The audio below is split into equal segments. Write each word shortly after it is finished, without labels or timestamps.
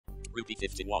Rupee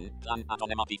 51, plan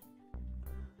add-on MRP.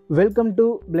 Welcome to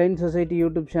blind society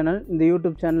YouTube channel. இந்த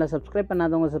YouTube சேனலை subscribe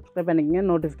பண்ணாதவங்க subscribe பண்ணிக்கங்க.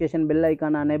 Notification bell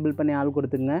ஐக்கானை எனேபிள் பண்ணி ஆள்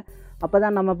கொடுத்துங்க. அப்போ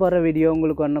தான் நம்ம போகிற வீடியோ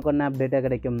உங்களுக்கு ஒன்று அப்டேட்டாக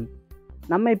கிடைக்கும்.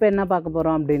 நம்ம இப்போ என்ன பார்க்க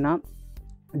போகிறோம் அப்படின்னா,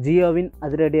 ஜியோவின்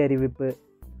அதிரடி அறிவிப்பு.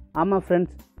 ஆமாம்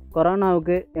ஃப்ரெண்ட்ஸ்,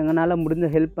 கொரோனாவுக்கு எங்களால் முடிஞ்ச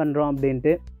ஹெல்ப் பண்ணுறோம்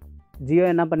அப்படின்ட்டு ஜியோ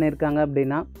என்ன பண்ணியிருக்காங்க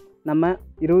அப்படின்னா, நம்ம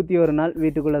 21 நாள்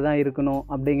வீட்டுக்குள்ளே தான் இருக்கணும்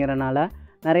அப்படிங்கிறனால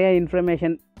நிறையா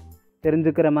இன்ஃபர்மேஷன்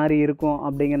தெரிஞ்சுக்கிற மாதிரி இருக்கும்.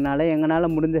 அப்படிங்கிறனால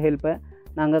எங்களால் முடிஞ்ச ஹெல்ப்பை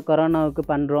நாங்கள் கொரோனாவுக்கு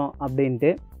பண்ணுறோம் அப்படின்ட்டு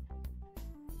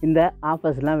இந்த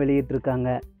ஆஃபர்ஸ்லாம் வெளியிட்ருக்காங்க.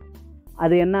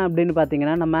 அது என்ன அப்படின்னு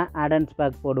பார்த்தீங்கன்னா, நம்ம ஆட்-ஆன்ஸ்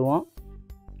பேக் போடுவோம்.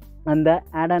 அந்த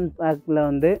ஆட்-ஆன்ஸ் பேக்கில்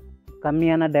வந்து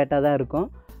கம்மியான டேட்டா தான் இருக்கும்.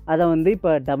 அதை வந்து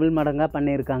இப்போ டபுள் மடங்காக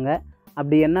பண்ணியிருக்காங்க.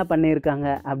 அப்படி என்ன பண்ணியிருக்காங்க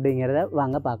அப்படிங்கிறத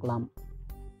வாங்க பார்க்கலாம்.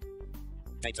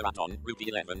 Data add-on, Rupee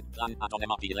 11, plan add-on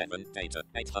MRP 11, data,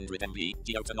 800 MB,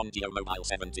 Geo to non-Geo mobile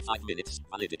 75 minutes,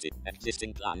 validity,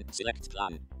 existing plan, select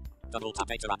plan, double tap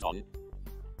data add-on.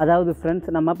 அதாவது ஃப்ரெண்ட்ஸ்,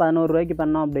 நம்ம 11 ரூபாய்க்கு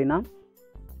பண்ணோம் அப்படின்னா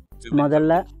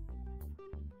முதல்ல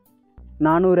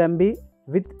 400 MB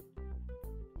வித்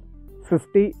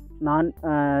 50 நான்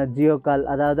ஜியோ கால்,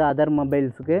 அதாவது அதர்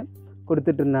மொபைல்ஸுக்கு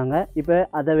கொடுத்துட்டு இருந்தாங்க. இப்போ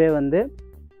அதவே வந்து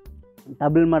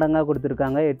டபுள் மடங்காக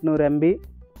கொடுத்துருக்காங்க. 800 MB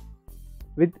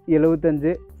வித்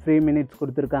 75 ஃப்ரீ மினிட்ஸ்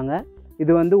கொடுத்துருக்காங்க.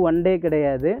 இது வந்து ஒன் டே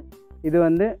கிடையாது, இது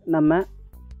வந்து நம்ம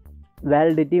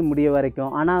வேலிடிட்டி முடிய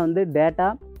வரைக்கும். ஆனால் வந்து டேட்டா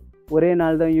ஒரே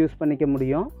நாள் தான் யூஸ் பண்ணிக்க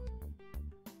முடியும்.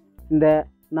 இந்த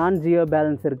நான் ஜியோ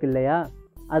பேலன்ஸ் இருக்குது இல்லையா,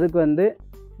 அதுக்கு வந்து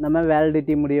நம்ம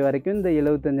வேலிடிட்டி முடிய வரைக்கும் இந்த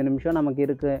 75 நிமிஷம் நமக்கு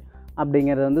இருக்குது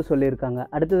அப்படிங்கிறத வந்து சொல்லியிருக்காங்க.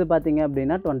 அடுத்தது பார்த்தீங்க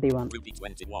அப்படின்னா 21. Rupee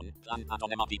 21, plan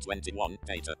add-on MRP 21,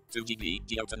 data, 2 GB,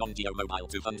 Geo to non-Geo mobile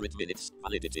 200 minutes,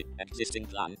 validity, existing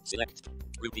plan, select,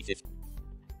 Rupee 50.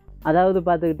 அதாவது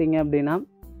பார்த்துக்கிட்டிங்க அப்படின்னா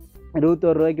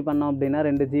 21 ரூபாய்க்கு பண்ணோம் அப்படின்னா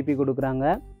 2 GB கொடுக்குறாங்க,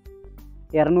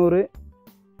 200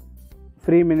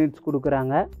 ஃப்ரீ மினிட்ஸ்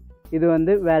கொடுக்குறாங்க. இது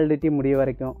வந்து வேலிடிட்டி முடிய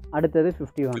வரைக்கும். அடுத்தது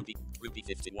 51. Rupee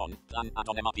 51, plan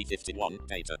add-on MRP 51,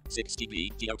 data, 6 GB,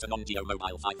 Geo to non-Geo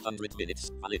mobile 500 minutes,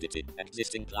 validity,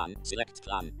 existing plan, select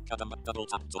plan, double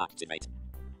tap to activate.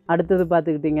 அடுத்தது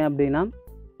பார்த்துக்கிட்டிங்க அப்படின்னா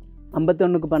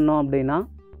 51க்கு பண்ணோம் அப்படின்னா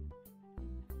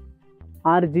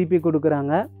 6 GB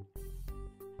கொடுக்குறாங்க.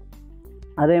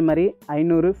 அதே மாதிரி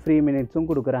 500 ஃப்ரீ மினிட்ஸும்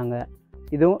கொடுக்குறாங்க.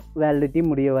 இதுவும் வேலிடிட்டி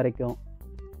முடிய வரைக்கும்.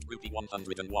 Rupee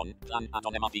 101, plan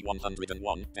add-on MRP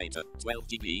 101, data, 12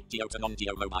 GB, Geo to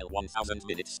non-Geo mobile 1000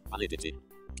 minutes, validity,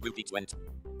 Rupee 20.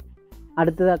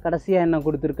 அடுத்ததாக கடைசியாக என்ன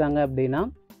கொடுத்துருக்காங்க அப்படின்னா,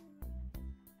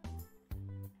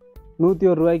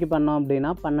 101 ரூபாய்க்கு பண்ணோம்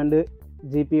அப்படின்னா 12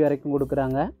 GB வரைக்கும்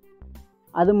கொடுக்குறாங்க.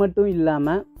 அது மட்டும்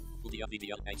இல்லாமல்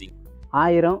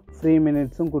 1000 ஃப்ரீ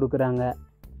மினிட்ஸும் கொடுக்குறாங்க.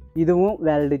 இதுவும்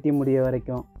வேலிடிட்டி முடிய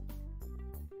வரைக்கும்.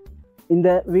 இந்த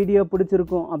வீடியோ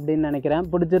பிடிச்சிருக்கும் அப்படின்னு நினைக்கிறேன்.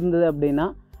 பிடிச்சிருந்தது அப்படின்னா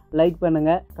லைக்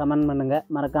பண்ணுங்கள், கமெண்ட் பண்ணுங்கள்,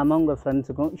 மறக்காமல் உங்கள்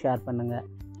ஃப்ரெண்ட்ஸுக்கும் ஷேர் பண்ணுங்கள்.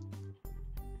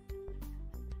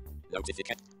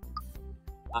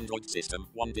 Android system,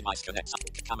 one device connects,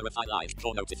 camera file live,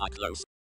 door notify close.